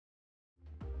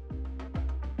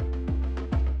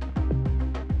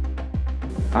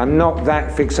I'm not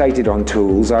that fixated on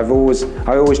tools. I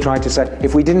always try to say,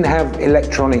 if we didn't have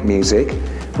electronic music,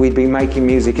 we'd be making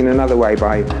music in another way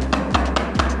by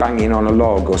banging on a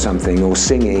log or something, or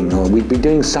singing, or we'd be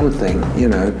doing something, you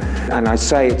know. And I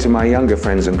say it to my younger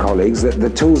friends and colleagues that the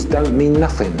tools don't mean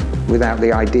nothing without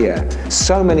the idea.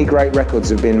 So many great records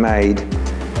have been made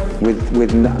with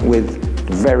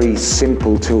very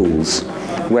simple tools,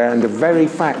 where the very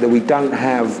fact that we don't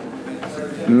have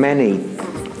many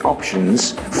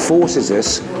options forces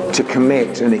us to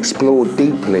commit and explore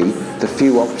deeply the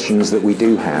few options that we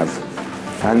do have.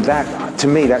 And that, to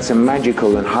me, that's a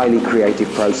magical and highly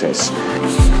creative process.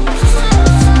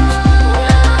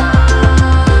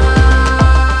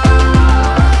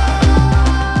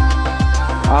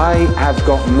 I have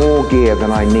got more gear than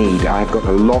I need. I've got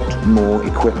a lot more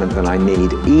equipment than I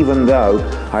need, even though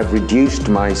I've reduced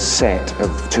my set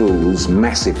of tools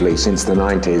massively since the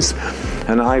 90s.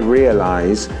 And I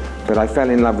realise that I fell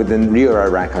in love with the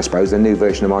Eurorack, I suppose, the new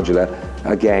version of modular,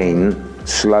 again,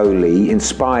 slowly,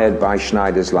 inspired by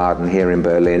Schneider's Laden here in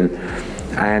Berlin.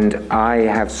 And I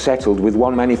have settled with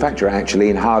one manufacturer, actually,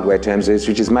 in hardware terms,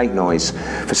 which is Make Noise.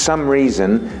 For some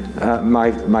reason,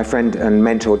 my friend and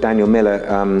mentor Daniel Miller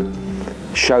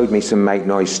showed me some Make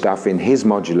Noise stuff in his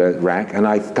modular rack, and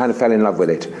I kind of fell in love with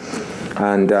it.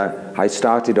 And I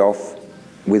started off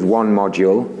with one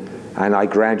module, and I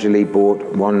gradually bought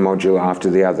one module after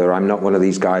the other. I'm not one of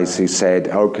these guys who said,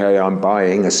 okay, I'm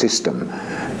buying a system.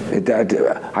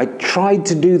 I tried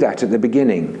to do that at the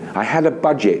beginning. I had a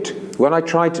budget. When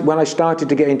I started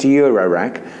to get into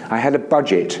Eurorack, I had a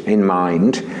budget in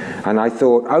mind, and I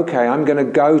thought, okay, I'm going to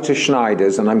go to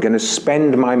Schneider's and I'm going to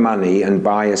spend my money and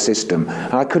buy a system.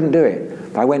 And I couldn't do it.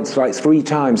 I went like 3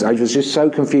 times. I was just so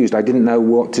confused. I didn't know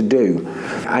what to do.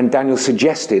 And Daniel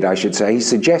suggested, I should say, he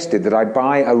suggested that I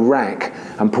buy a rack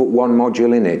and put one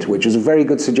module in it, which was a very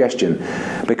good suggestion,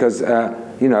 because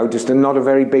you know, just not a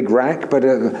very big rack, but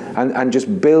and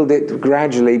just build it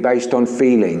gradually based on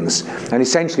feelings. And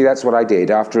essentially that's what I did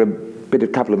after a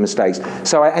couple of mistakes.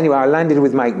 So anyway, I landed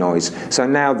with Make Noise. So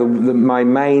now my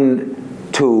main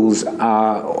tools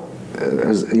are,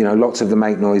 you know, lots of the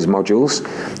Make Noise modules.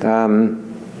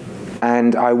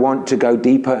 And I want to go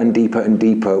deeper and deeper and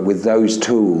deeper with those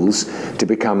tools to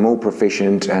become more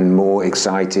proficient and more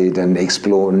excited and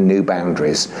explore new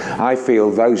boundaries. I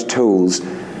feel those tools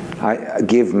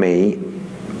give me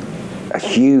a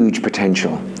huge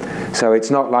potential. So it's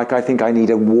not like I think I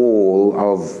need a wall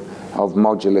of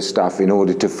modular stuff in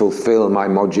order to fulfill my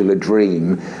modular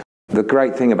dream. The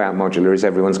great thing about modular is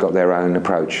everyone's got their own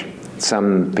approach.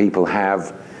 Some people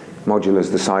have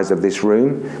modulars the size of this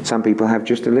room. Some people have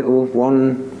just a little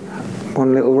one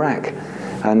little rack.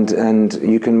 And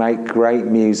you can make great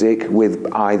music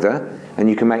with either, and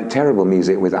you can make terrible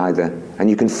music with either. And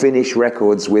you can finish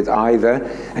records with either,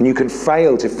 and you can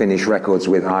fail to finish records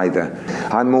with either.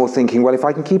 I'm more thinking, well, if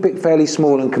I can keep it fairly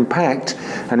small and compact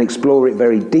and explore it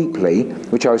very deeply,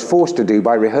 which I was forced to do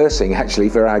by rehearsing actually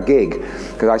for our gig,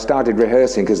 because I started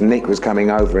rehearsing because Nick was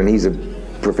coming over and he's a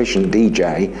proficient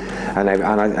DJ,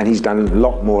 and he's done a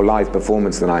lot more live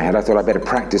performance than I had. I thought I'd better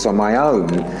practice on my own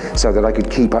so that I could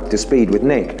keep up to speed with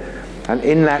Nick. And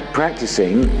in that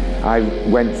practicing, I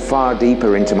went far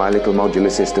deeper into my little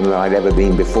modular system than I'd ever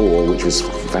been before, which was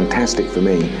fantastic for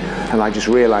me. And I just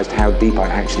realized how deep I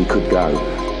actually could go.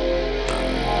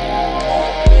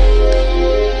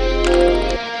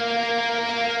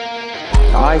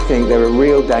 I think there are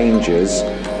real dangers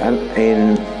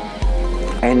in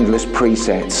endless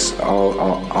presets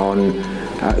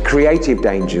on creative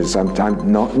dangers, sometimes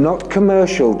not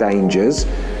commercial dangers,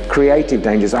 creative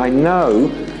dangers. I know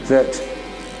that,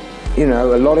 you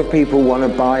know, a lot of people want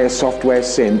to buy a software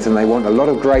synth and they want a lot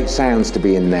of great sounds to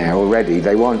be in there already.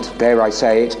 They want, dare I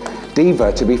say it,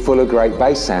 Diva to be full of great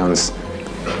bass sounds.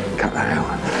 Cut that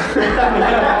out.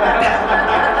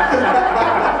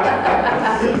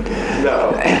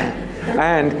 No.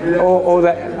 And, or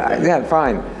that, yeah,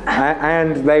 fine.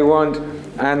 And they want,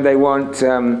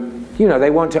 you know, they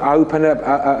want to open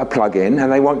a plug-in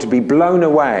and they want to be blown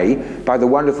away by the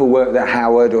wonderful work that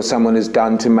Howard or someone has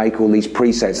done to make all these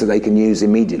presets that they can use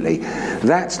immediately.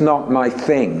 That's not my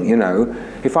thing, you know.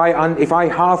 If I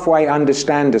halfway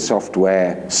understand a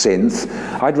software synth,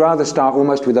 I'd rather start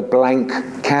almost with a blank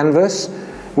canvas,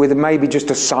 with maybe just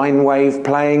a sine wave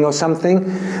playing or something,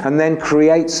 and then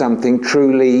create something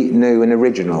truly new and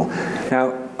original.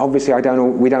 Now, obviously, we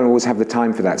don't always have the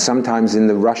time for that. Sometimes in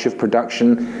the rush of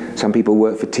production, some people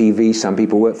work for TV, some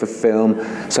people work for film,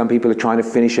 some people are trying to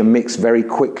finish a mix very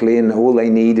quickly and all they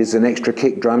need is an extra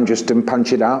kick drum just to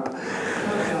punch it up.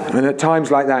 And at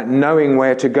times like that, knowing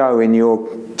where to go in your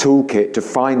toolkit to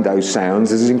find those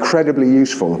sounds is incredibly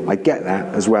useful. I get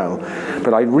that as well.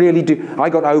 But I really do, I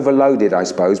got overloaded, I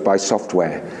suppose, by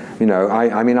software. You know,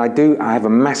 I mean, I have a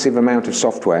massive amount of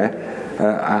software,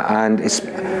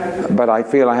 but I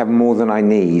feel I have more than I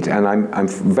need, and I'm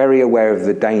very aware of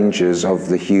the dangers of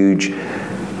the huge.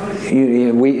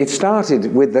 It started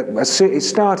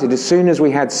as soon as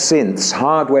we had synths,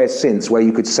 hardware synths, where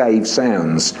you could save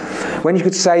sounds. When you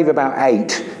could save about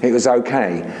 8, it was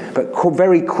okay. But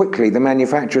very quickly, the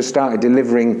manufacturers started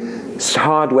delivering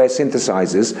hardware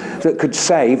synthesizers that could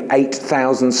save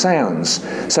 8,000 sounds.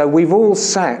 So we've all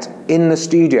sat in the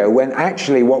studio when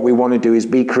actually what we want to do is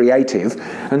be creative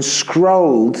and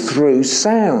scrolled through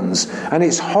sounds. And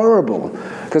it's horrible.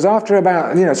 Because after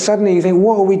about, you know, suddenly you think,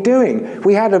 what are we doing?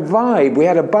 We had a vibe, we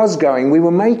had a buzz going, we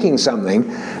were making something,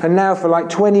 and now for like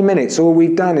 20 minutes all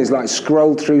we've done is like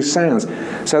scroll through sounds.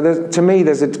 So to me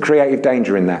there's a creative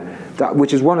danger in that,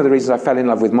 which is one of the reasons I fell in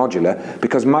love with modular,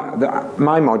 because my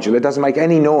modular doesn't make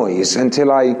any noise until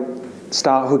I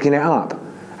start hooking it up.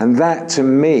 And that, to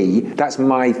me, that's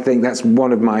my thing, that's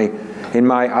one of my, in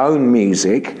my own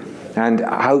music, and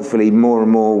hopefully more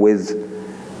and more with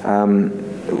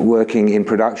working in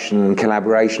production and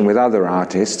collaboration with other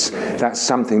artists, that's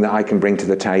something that I can bring to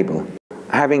the table.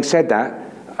 Having said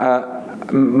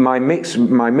that, my mix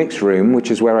room, which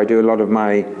is where I do a lot of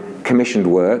my commissioned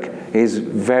work, is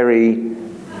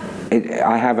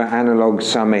I have an analog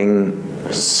summing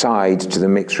side to the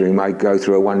mix room. I go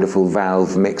through a wonderful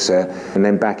valve mixer and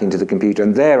then back into the computer,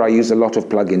 and there I use a lot of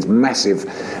plugins, massive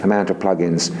amount of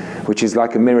plugins, which is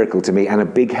like a miracle to me and a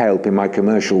big help in my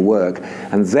commercial work.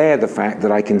 And there the fact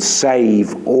that I can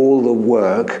save all the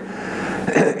work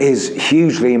is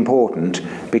hugely important,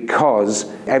 because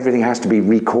everything has to be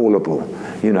recallable,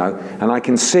 you know. And I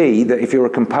can see that if you're a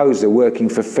composer working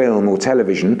for film or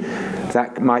television,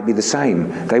 that might be the same.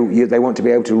 They want to be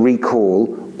able to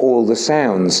recall all the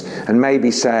sounds and maybe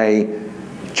say,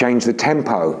 change the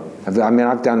tempo. I mean,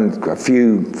 I've done a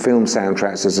few film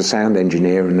soundtracks as a sound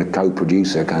engineer and a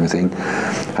co-producer kind of thing,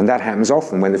 and that happens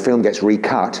often when the film gets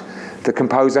recut. The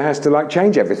composer has to like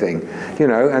change everything, you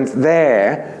know, and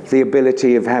there the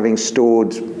ability of having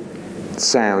stored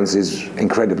sounds is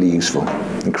incredibly useful,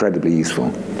 incredibly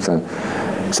useful.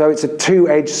 So it's a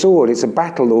two-edged sword, it's a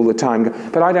battle all the time,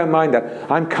 but I don't mind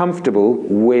that. I'm comfortable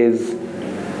with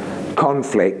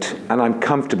conflict and I'm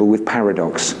comfortable with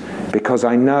paradox, because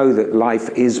I know that life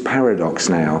is paradox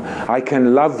now. I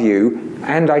can love you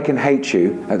and I can hate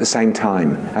you at the same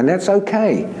time, and that's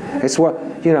okay. It's what,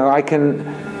 you know, I can.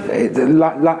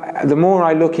 The more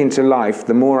I look into life,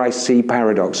 the more I see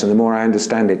paradox, and the more I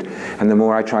understand it, and the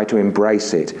more I try to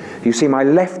embrace it. You see, my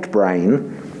left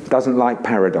brain doesn't like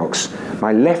paradox.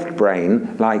 My left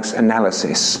brain likes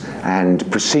analysis and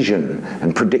precision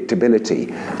and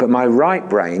predictability. But my right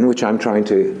brain, which I'm trying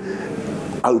to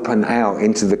open out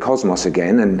into the cosmos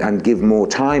again and give more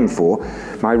time for,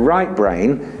 my right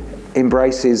brain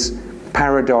embraces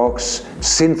paradox,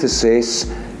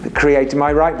 synthesis,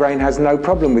 my right brain has no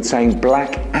problem with saying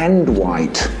black and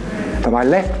white, but my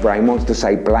left brain wants to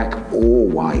say black or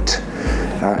white.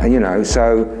 You know,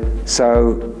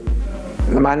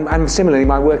 and similarly,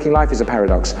 my working life is a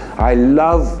paradox. I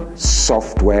love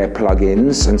software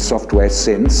plugins and software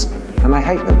synths, and I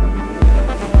hate them.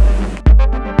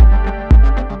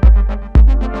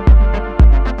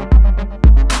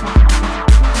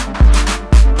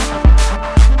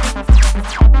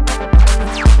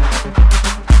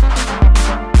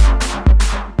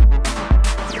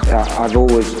 I've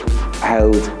always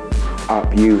held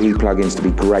up UE plugins to be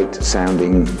great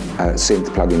sounding synth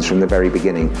plugins from the very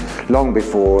beginning, long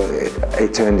before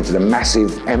it turned into the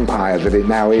massive empire that it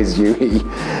now is, UE.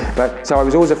 But so I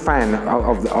was always a fan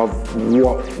of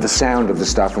what the sound of the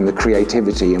stuff and the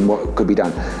creativity and what could be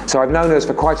done. So I've known this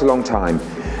for quite a long time.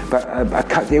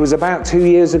 But it was about 2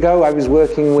 years ago I was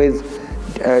working with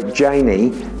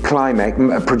Janie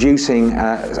Klimek, producing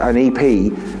an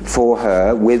EP for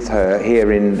her, with her,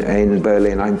 here in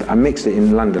Berlin. I mixed it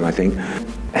in London, I think.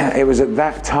 It was at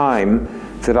that time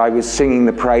that I was singing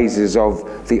the praises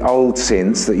of the old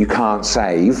synths that you can't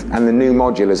save and the new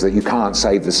modulars that you can't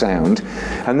save the sound.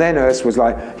 And then Urs was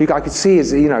like, I could see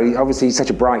his, you know, obviously he's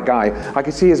such a bright guy, I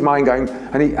could see his mind going,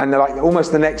 and like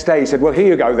almost the next day he said, well, here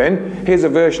you go then, here's a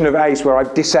version of Ace where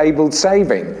I've disabled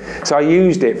saving. So I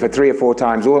used it for 3 or 4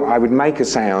 times, or I would make a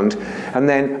sound and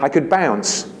then I could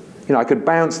bounce. You know, I could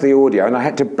bounce the audio, and I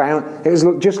had to bounce. It was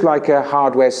just like a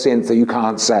hardware synth that you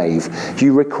can't save.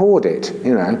 You record it,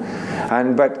 you know,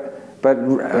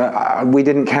 but we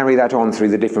didn't carry that on through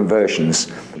the different versions.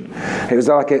 It was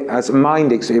like it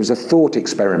was a thought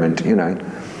experiment, you know.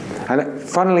 And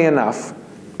funnily enough,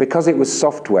 because it was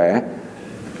software,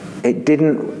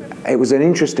 it was an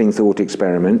interesting thought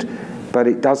experiment, but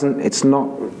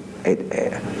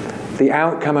the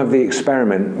outcome of the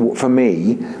experiment for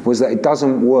me was that it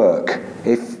doesn't work.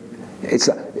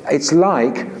 It's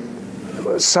like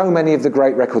so many of the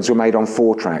great records were made on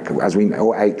 4-track, or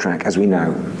 8-track, as we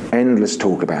know. Endless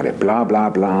talk about it, blah blah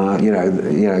blah. You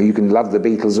know, you can love the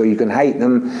Beatles or you can hate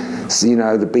them. You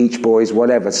know, the Beach Boys,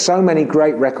 whatever. So many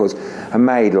great records are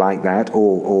made like that,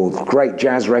 or great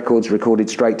jazz records recorded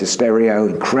straight to stereo.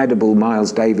 Incredible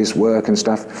Miles Davis work and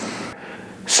stuff.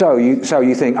 So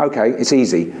you think, okay, it's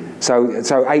easy. So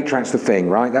 8-track's the thing,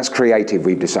 right? That's creative,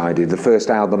 we've decided. The first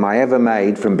album I ever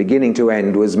made from beginning to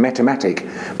end was Metamatic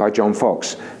by John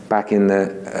Foxx back in the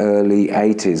early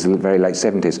 80s, very late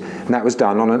 70s. And that was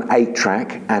done on an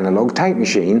 8-track analog tape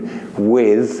machine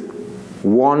with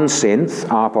one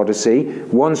synth, Arp Odyssey,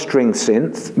 one string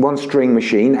synth, one string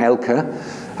machine, Elka,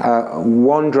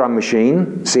 one drum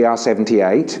machine,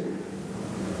 CR78,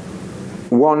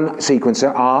 one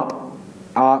sequencer,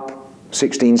 ARP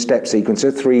 16-step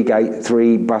sequencer,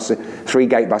 three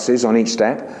gate buses on each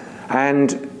step, and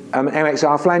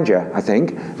MXR flanger, I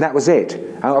think. That was it.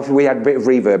 We had a bit of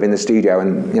reverb in the studio,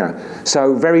 and you know,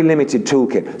 so very limited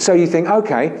toolkit. So you think,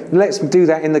 okay, let's do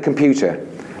that in the computer.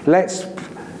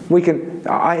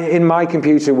 In my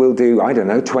computer we'll do, I don't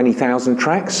know, 20,000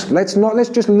 tracks. Let's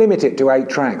just limit it to 8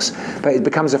 tracks. But it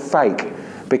becomes a fake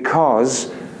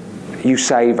because you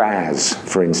save as,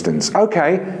 for instance.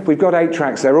 Okay, we've got 8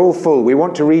 tracks, they're all full, we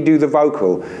want to redo the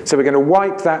vocal, so we're going to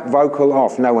wipe that vocal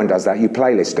off. No one does that, you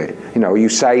playlist it, you know, you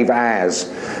save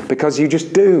as, because you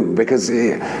just do, because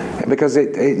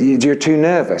you're too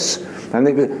nervous.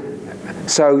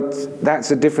 So that's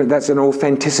an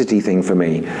authenticity thing for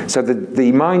me. So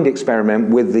the mind experiment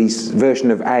with this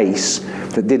version of ACE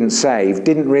that didn't save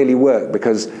didn't really work,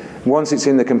 because once it's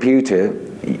in the computer,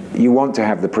 you want to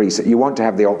have the preset, you want to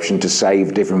have the option to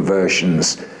save different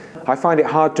versions. I find it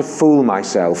hard to fool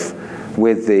myself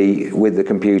with the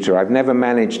computer. I've never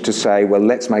managed to say, well,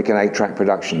 let's make an 8-track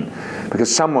production,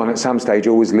 because someone at some stage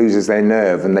always loses their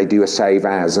nerve and they do a save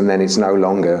as, and then it's no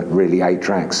longer really 8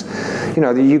 tracks. You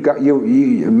know,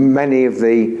 many of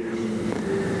the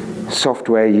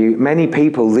software, many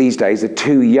people these days are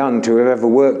too young to have ever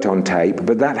worked on tape,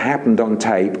 but that happened on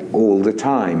tape all the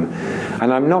time.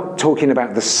 And I'm not talking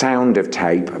about the sound of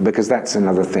tape, because that's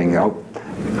another thing.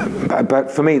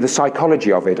 But for me, the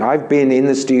psychology of it. I've been in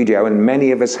the studio, and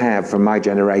many of us have from my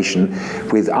generation,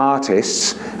 with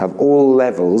artists of all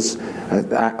levels,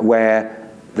 where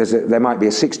there might be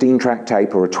a 16-track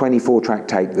tape or a 24-track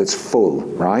tape that's full,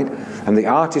 right? And the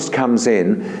artist comes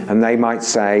in and they might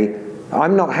say,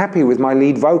 I'm not happy with my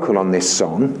lead vocal on this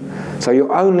song, so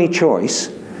your only choice,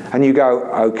 and you go,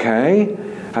 okay,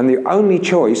 and the only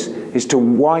choice is to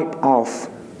wipe off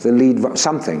the lead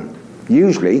something.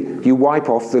 Usually, you wipe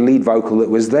off the lead vocal that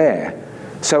was there.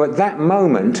 So at that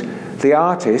moment, the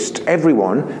artist,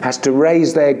 everyone, has to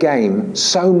raise their game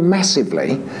so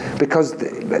massively, because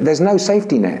there's no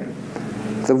safety net.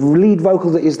 The lead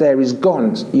vocal that is there is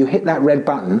gone. You hit that red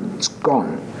button, it's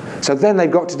gone. So then they've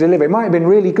got to deliver. It might have been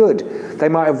really good. They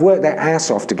might have worked their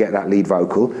ass off to get that lead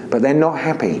vocal, but they're not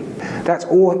happy. That's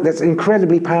an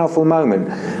incredibly powerful moment.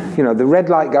 You know, the red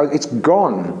light goes, it's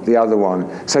gone, the other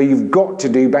one. So you've got to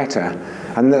do better.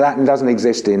 And that doesn't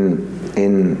exist in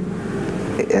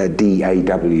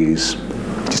DAWs.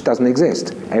 It just doesn't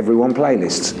exist. Everyone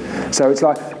playlists. So it's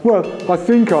like, well, I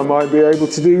think I might be able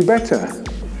to do better.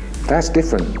 That's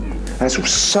different. That's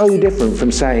so different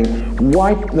from saying,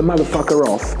 wipe the motherfucker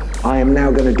off, I am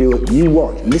now going to do it. You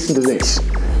what? Listen to this.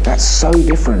 That's so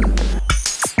different.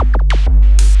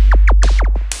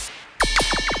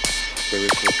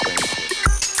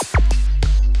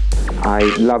 I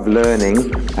love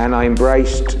learning, and I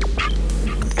embraced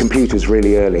computers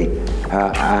really early,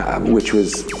 which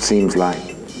seems like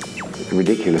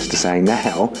ridiculous to say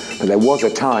now, but there was a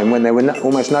time when there were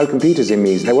almost no computers in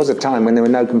music. There was a time when there were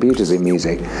no computers in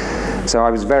music. So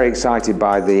I was very excited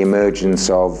by the emergence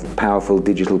of powerful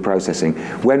digital processing.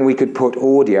 When we could put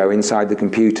audio inside the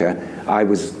computer,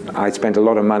 I spent a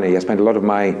lot of money. I spent a lot of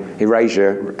my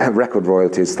Erasure record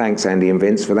royalties, thanks Andy and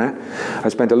Vince for that. I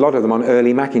spent a lot of them on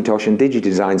early Macintosh and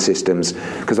DigiDesign systems,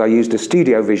 because I used a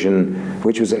Studio Vision,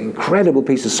 which was an incredible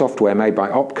piece of software made by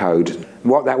Opcode.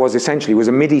 What that was essentially was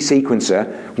a MIDI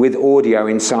sequencer with audio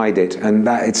inside it, and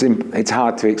it's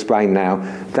hard to explain now.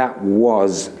 That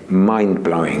was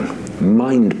mind-blowing.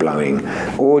 Mind-blowing.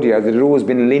 Audio that had always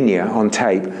been linear on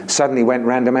tape suddenly went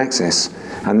random access,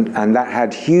 and that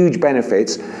had huge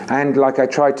benefits. And like I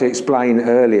tried to explain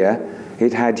earlier,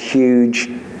 it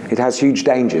it has huge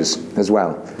dangers as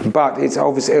well. But it's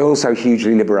obviously also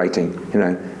hugely liberating, you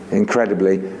know,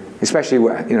 incredibly. Especially,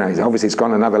 you know, obviously it's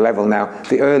gone another level now.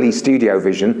 The early Studio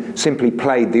Vision simply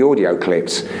played the audio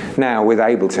clips. Now with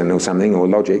Ableton or something, or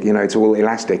Logic, you know, it's all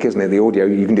elastic, isn't it? The audio,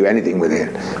 you can do anything with it,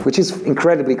 which is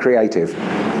incredibly creative.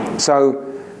 So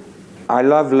I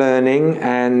love learning,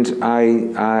 and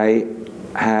I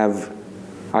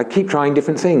keep trying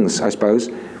different things, I suppose.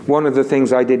 One of the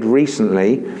things I did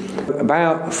recently,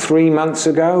 about 3 months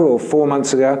ago or 4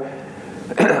 months ago,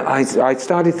 I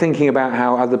started thinking about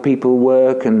how other people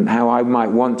work and how I might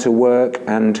want to work,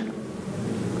 and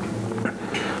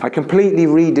I completely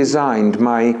redesigned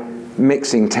my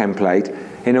mixing template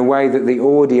in a way that the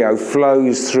audio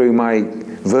flows through my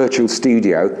virtual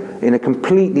studio in a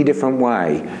completely different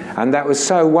way. And that was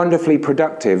so wonderfully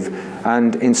productive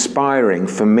and inspiring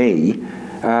for me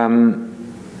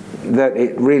that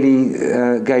it really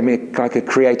gave me like a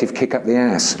creative kick up the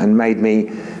ass and made me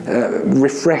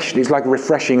refreshed. It's like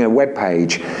refreshing a web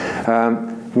page.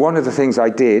 One of the things I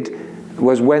did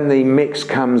was when the mix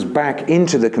comes back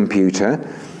into the computer,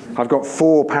 I've got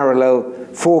four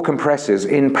compressors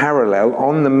in parallel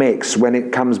on the mix when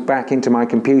it comes back into my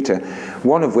computer,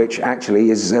 one of which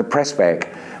actually is a Pressvec,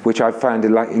 which I found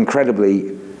an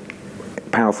incredibly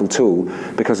powerful tool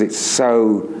because it's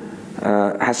so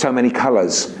has so many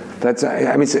colors. That's,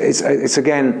 I mean, it's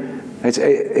again,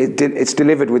 it's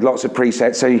delivered with lots of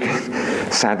presets, so you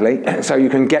can, sadly, so you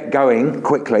can get going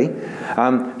quickly.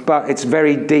 But it's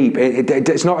very deep.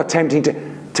 It's not attempting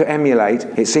to emulate.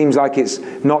 It seems like it's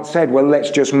not said, well, let's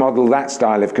just model that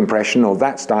style of compression or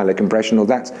that style of compression or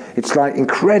that. It's like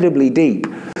incredibly deep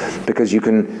because you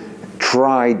can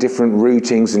try different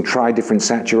routings and try different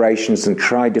saturations and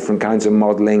try different kinds of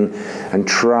modeling and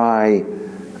try,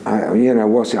 you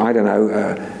know, I don't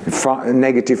know,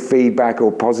 negative feedback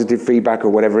or positive feedback or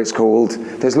whatever it's called.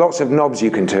 There's lots of knobs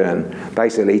you can turn,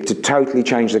 basically, to totally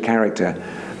change the character.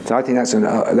 So I think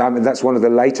that's one of the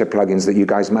later plugins that you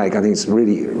guys make. I think it's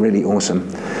really, really awesome.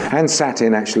 And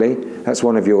Satin, actually, that's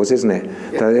one of yours, isn't it?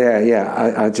 Yeah. So,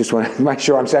 yeah. I just want to make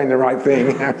sure I'm saying the right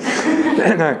thing.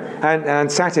 No.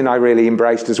 And Satin I really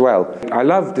embraced as well. I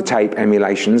love the tape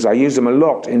emulations. I use them a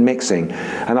lot in mixing.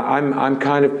 And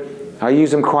I use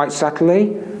them quite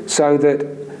subtly, so that,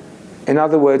 in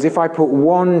other words, if I put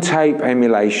one tape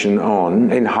emulation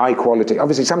on in high quality,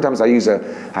 obviously sometimes I use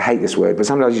I hate this word, but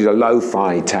sometimes I use a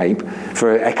lo-fi tape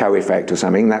for an echo effect or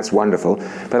something, that's wonderful.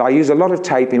 But I use a lot of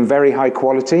tape in very high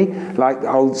quality, like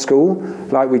old school,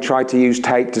 like we tried to use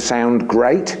tape to sound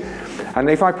great.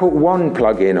 And if I put one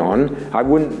plug-in on, I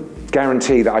wouldn't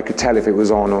guarantee that I could tell if it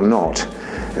was on or not,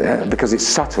 because it's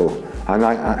subtle. And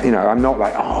you know, I'm not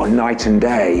like, oh, night and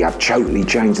day, I've totally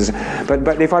changed this.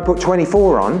 But if I put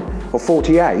 24 on, or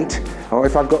 48, or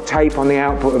if I've got tape on the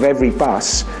output of every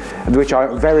bus, which I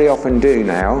very often do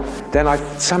now, then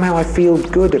somehow I feel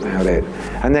good about it.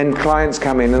 And then clients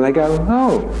come in and they go,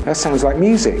 oh, that sounds like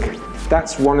music.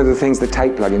 That's one of the things the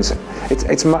tape plugins,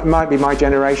 it might be my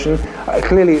generation.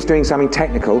 Clearly it's doing something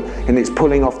technical, and it's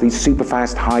pulling off these super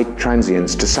fast high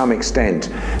transients to some extent.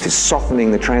 It's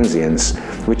softening the transients,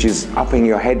 which is upping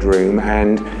your headroom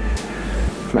and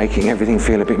making everything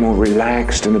feel a bit more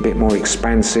relaxed and a bit more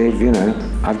expansive, you know.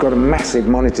 I've got a massive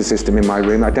monitor system in my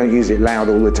room. I don't use it loud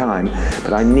all the time,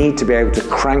 but I need to be able to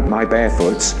crank my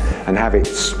barefoots and have it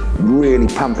really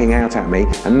pumping out at me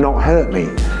and not hurt me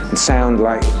and sound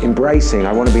like embracing.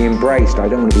 I want to be embraced. I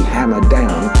don't want to be hammered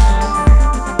down.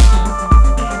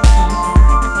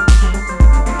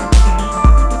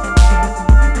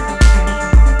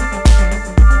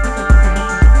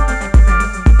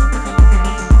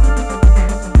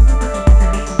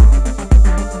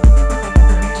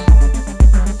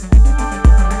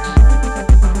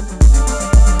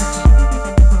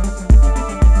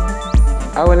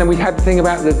 Oh, and then we had the thing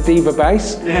about the diva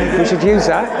bass. We should use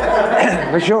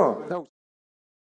that, for sure.